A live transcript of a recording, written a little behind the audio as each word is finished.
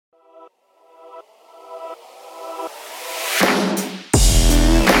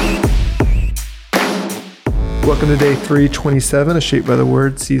Welcome to day 327 of Shaped by the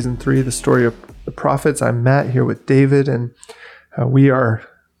Word, season 3, the story of the prophets. I'm Matt here with David, and we are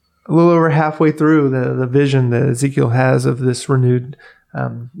a little over halfway through the vision that Ezekiel has of this renewed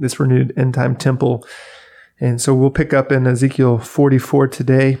end time temple. And so we'll pick up in Ezekiel 44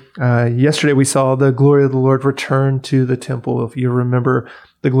 today. Yesterday we saw the glory of the Lord return to the temple. If you remember,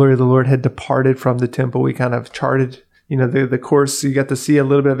 the glory of the Lord had departed from the temple. We kind of charted, the course. You got to see a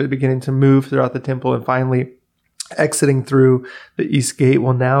little bit of it beginning to move throughout the temple and finally exiting through the east gate.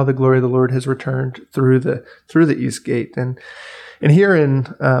 Well, now the glory of the Lord has returned through the east gate. And here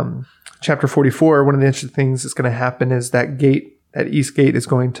in chapter 44, one of the interesting things that's going to happen is that east gate is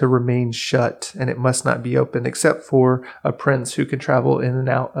going to remain shut, and it must not be opened except for a prince who can travel in and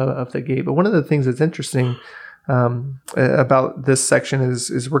out of the gate. But one of the things that's interesting about this section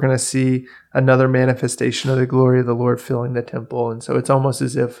is we're going to see another manifestation of the glory of the Lord filling the temple. And so it's almost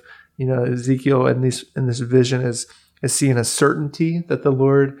as if Ezekiel in this vision is seeing a certainty that the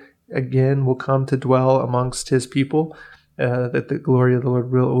Lord again will come to dwell amongst his people, that the glory of the Lord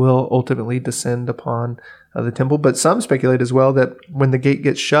will ultimately descend upon the temple. But some speculate as well that when the gate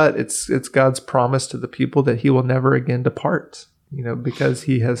gets shut, it's God's promise to the people that he will never again depart, because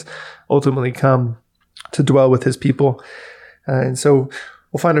he has ultimately come to dwell with his people. And so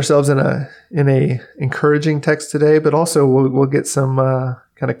we'll find ourselves in a encouraging text today, but also we'll get some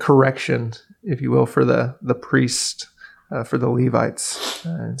kind of correction, if you will, for the priest, for the Levites.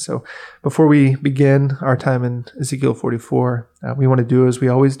 And so before we begin our time in Ezekiel 44, we want to do as we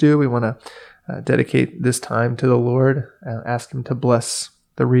always do. We want to dedicate this time to the Lord, ask him to bless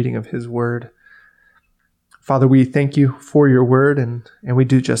the reading of his word. Father, we thank you for your word, and we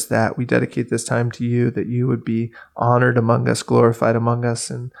do just that. We dedicate this time to you, that you would be honored among us, glorified among us,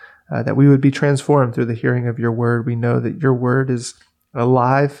 and that we would be transformed through the hearing of your word. We know that your word is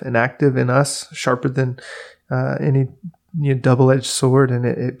alive and active in us, sharper than any double-edged sword, and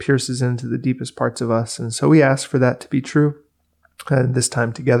it pierces into the deepest parts of us. And so we ask for that to be true this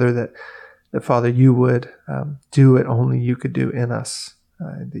time together, that Father, you would do what only you could do in us,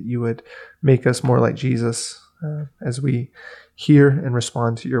 that you would make us more like Jesus as we hear and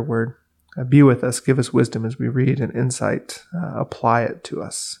respond to your word. Be with us, give us wisdom as we read and insight, apply it to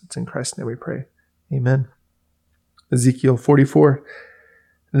us. It's in Christ's name we pray. Amen. Ezekiel 44.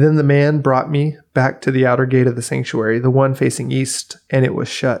 Then the man brought me back to the outer gate of the sanctuary, the one facing east, and it was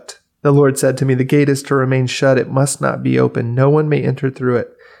shut. The Lord said to me, the gate is to remain shut. It must not be open. No one may enter through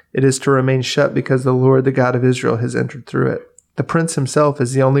it. It is to remain shut because the Lord, the God of Israel, has entered through it. The prince himself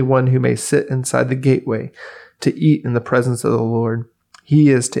is the only one who may sit inside the gateway to eat in the presence of the Lord. He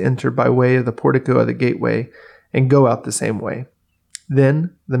is to enter by way of the portico of the gateway and go out the same way.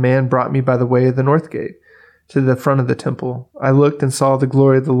 Then the man brought me by the way of the north gate to the front of the temple. I looked and saw the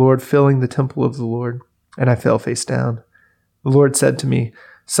glory of the Lord filling the temple of the Lord, and I fell face down. The Lord said to me,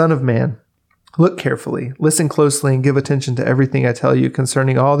 Son of man, look carefully, listen closely, and give attention to everything I tell you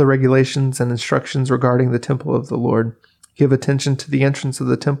concerning all the regulations and instructions regarding the temple of the Lord. Give attention to the entrance of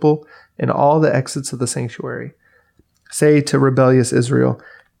the temple and all the exits of the sanctuary. Say to rebellious Israel,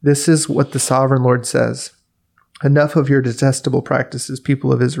 this is what the sovereign Lord says. Enough of your detestable practices,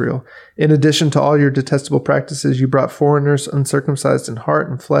 people of Israel. In addition to all your detestable practices, you brought foreigners uncircumcised in heart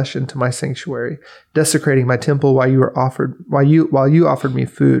and flesh into my sanctuary, desecrating my temple while you offered me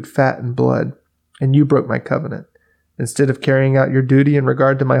food, fat, and blood, and you broke my covenant. Instead of carrying out your duty in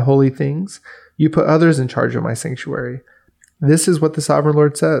regard to my holy things, you put others in charge of my sanctuary. This is what the sovereign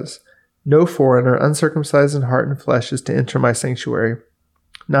Lord says. No foreigner uncircumcised in heart and flesh is to enter my sanctuary,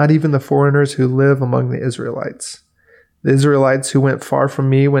 not even the foreigners who live among the Israelites. The Israelites who went far from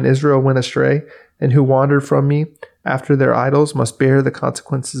me when Israel went astray, and who wandered from me after their idols must bear the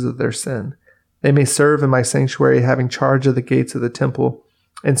consequences of their sin. They may serve in my sanctuary, having charge of the gates of the temple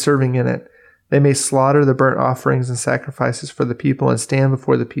and serving in it. They may slaughter the burnt offerings and sacrifices for the people and stand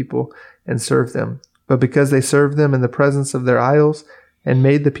before the people and serve them. But because they served them in the presence of their idols and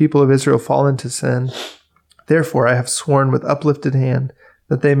made the people of Israel fall into sin, therefore I have sworn with uplifted hand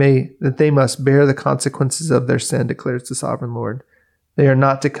that they must bear the consequences of their sin, declares the sovereign Lord. They are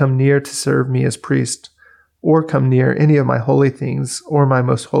not to come near to serve me as priest, or come near any of my holy things or my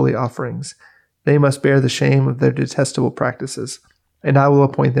most holy offerings. They must bear the shame of their detestable practices, and I will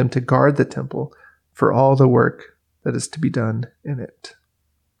appoint them to guard the temple for all the work that is to be done in it.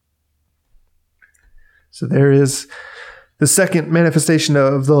 So there is the second manifestation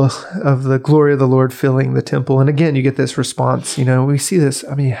of the glory of the Lord filling the temple. And again, you get this response. We see this.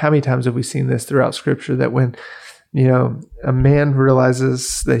 I mean, how many times have we seen this throughout Scripture, that when, a man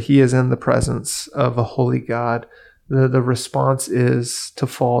realizes that he is in the presence of a holy God, the response is to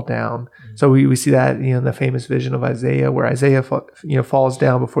fall down. So we see that in the famous vision of Isaiah, where Isaiah falls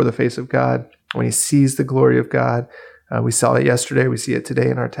down before the face of God when he sees the glory of God. We saw it yesterday. We see it today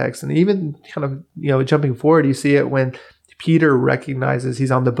in our text. And even kind of, jumping forward, you see it when Peter recognizes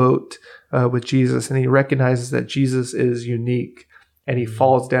he's on the boat with Jesus, and he recognizes that Jesus is unique. And he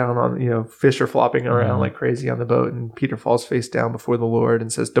falls down on, fish are flopping around like crazy on the boat. And Peter falls face down before the Lord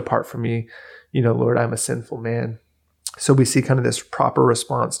and says, "Depart from me, Lord, I'm a sinful man." So we see kind of this proper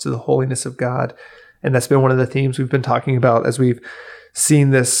response to the holiness of God. And that's been one of the themes we've been talking about as we've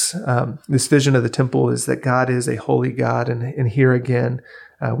seen this vision of the temple, is that God is a holy God. And here again,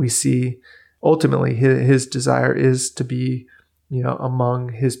 we see ultimately his desire is to be,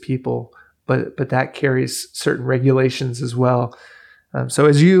 among his people. But that carries certain regulations as well. So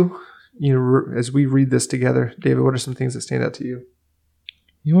as as we read this together, David, what are some things that stand out to you?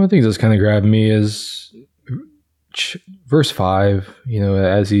 One of the things that's kind of grabbed me is verse 5,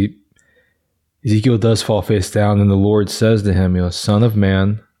 as Ezekiel does fall face down, and the Lord says to him, "Son of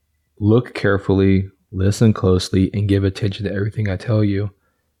man, look carefully, listen closely, and give attention to everything I tell you."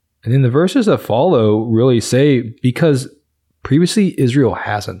 And then the verses that follow really say, because previously Israel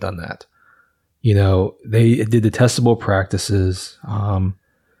hasn't done that. They did detestable practices.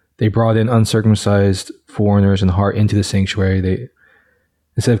 They brought in uncircumcised foreigners in heart into the sanctuary. They,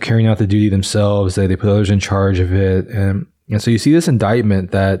 instead of carrying out the duty themselves, they put others in charge of it. And so you see this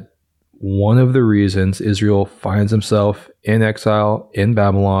indictment that one of the reasons Israel finds himself in exile in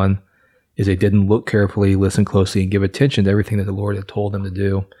Babylon is they didn't look carefully, listen closely, and give attention to everything that the Lord had told them to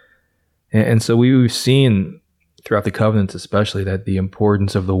do. And so we've seen throughout the covenants especially that the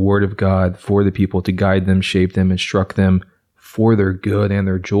importance of the word of God for the people to guide them, shape them, instruct them for their good and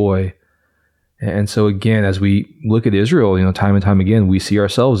their joy. And so again, as we look at Israel, time and time again, we see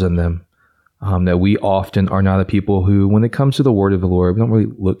ourselves in them, that we often are not a people who, when it comes to the word of the Lord, we don't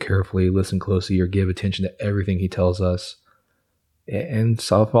really look carefully, listen closely, or give attention to everything he tells us. And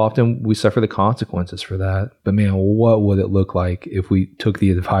so often we suffer the consequences for that. But man, what would it look like if we took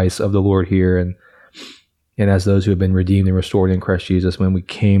the advice of the Lord here, and as those who have been redeemed and restored in Christ Jesus, when we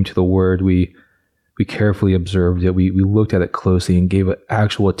came to the word, we carefully observed it. We looked at it closely and gave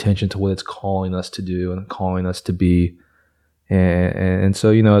actual attention to what it's calling us to do and calling us to be. And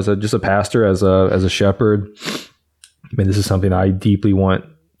so, as just a pastor, as a shepherd, this is something I deeply want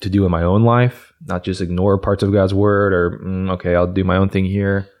to do in my own life, not just ignore parts of God's word or, okay, I'll do my own thing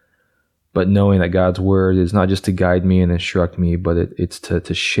here, but knowing that God's word is not just to guide me and instruct me, but it's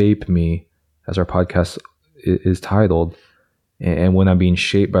to shape me, as our podcast is titled. And when I'm being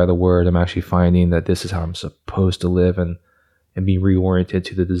shaped by the word, I'm actually finding that this is how I'm supposed to live and be reoriented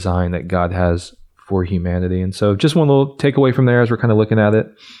to the design that God has for humanity. And so just one little takeaway from there as we're kind of looking at it,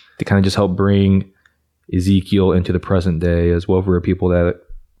 to kind of just help bring Ezekiel into the present day as well, for people that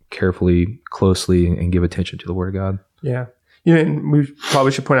carefully, closely, and give attention to the word of God. Yeah. And we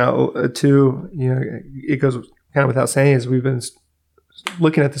probably should point out too, it goes kind of without saying, as we've been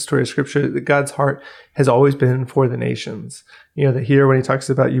looking at the story of Scripture, that God's heart has always been for the nations. That here when he talks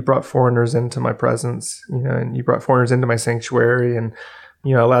about, you brought foreigners into my presence, and you brought foreigners into my sanctuary, and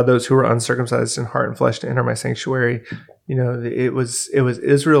allowed those who were uncircumcised in heart and flesh to enter my sanctuary. It was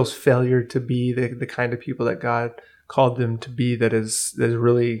Israel's failure to be the kind of people that God called them to be that is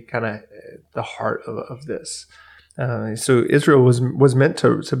really kind of the heart of this. So Israel was meant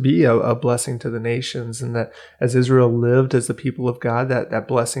to be a blessing to the nations, and that as Israel lived as the people of God, that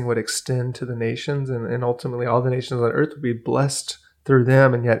blessing would extend to the nations, and ultimately all the nations on earth would be blessed through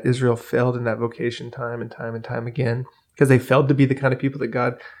them. And yet Israel failed in that vocation time and time again, because they failed to be the kind of people that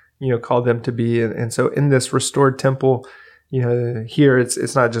God, called them to be. And so in this restored temple, here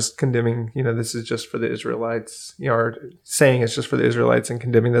it's not just condemning, this is just for the Israelites, or saying it's just for the Israelites and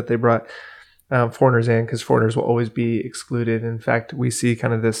condemning that they brought foreigners in, because foreigners will always be excluded. In fact, we see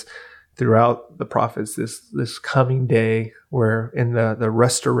kind of this throughout the prophets, this coming day where in the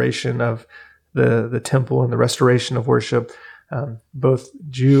restoration of the temple and the restoration of worship, both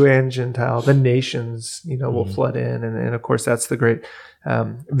Jew and Gentile, the nations, will flood in. And of course, that's the great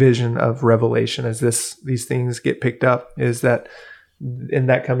vision of Revelation, as these things get picked up, is that in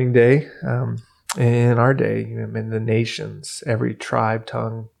that coming day, in our day, in the nations, every tribe,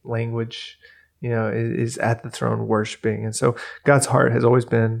 tongue, language, is at the throne worshiping. And so God's heart has always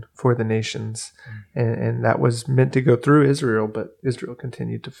been for the nations. And that was meant to go through Israel, but Israel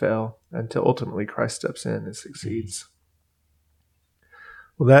continued to fail until ultimately Christ steps in and succeeds.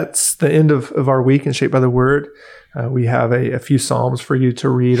 Well, that's the end of our week in Shaped by the Word. We have a few Psalms for you to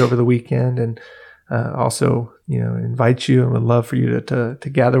read over the weekend. And also, invite you and would love for you to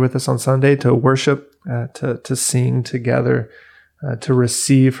gather with us on Sunday, to worship, to sing together, to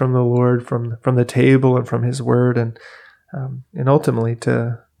receive from the Lord, from the table and from His Word, and ultimately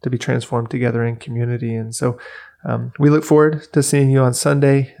to be transformed together in community. And so we look forward to seeing you on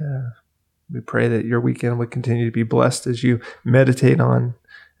Sunday. We pray that your weekend would continue to be blessed as you meditate on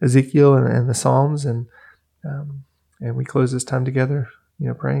Ezekiel and the Psalms, and we close this time together,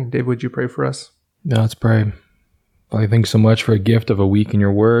 praying. Dave, would you pray for us? Yeah, let's pray. Father, thanks so much for a gift of a week in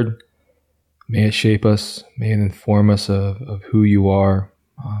your word. May it shape us. May it inform us of who you are.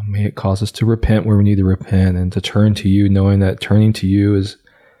 May it cause us to repent where we need to repent, and to turn to you, knowing that turning to you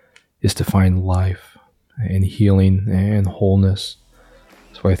is to find life and healing and wholeness.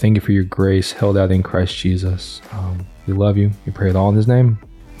 So I thank you for your grace held out in Christ Jesus. We love you. We pray it all in His name.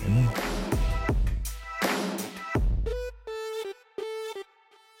 Amen.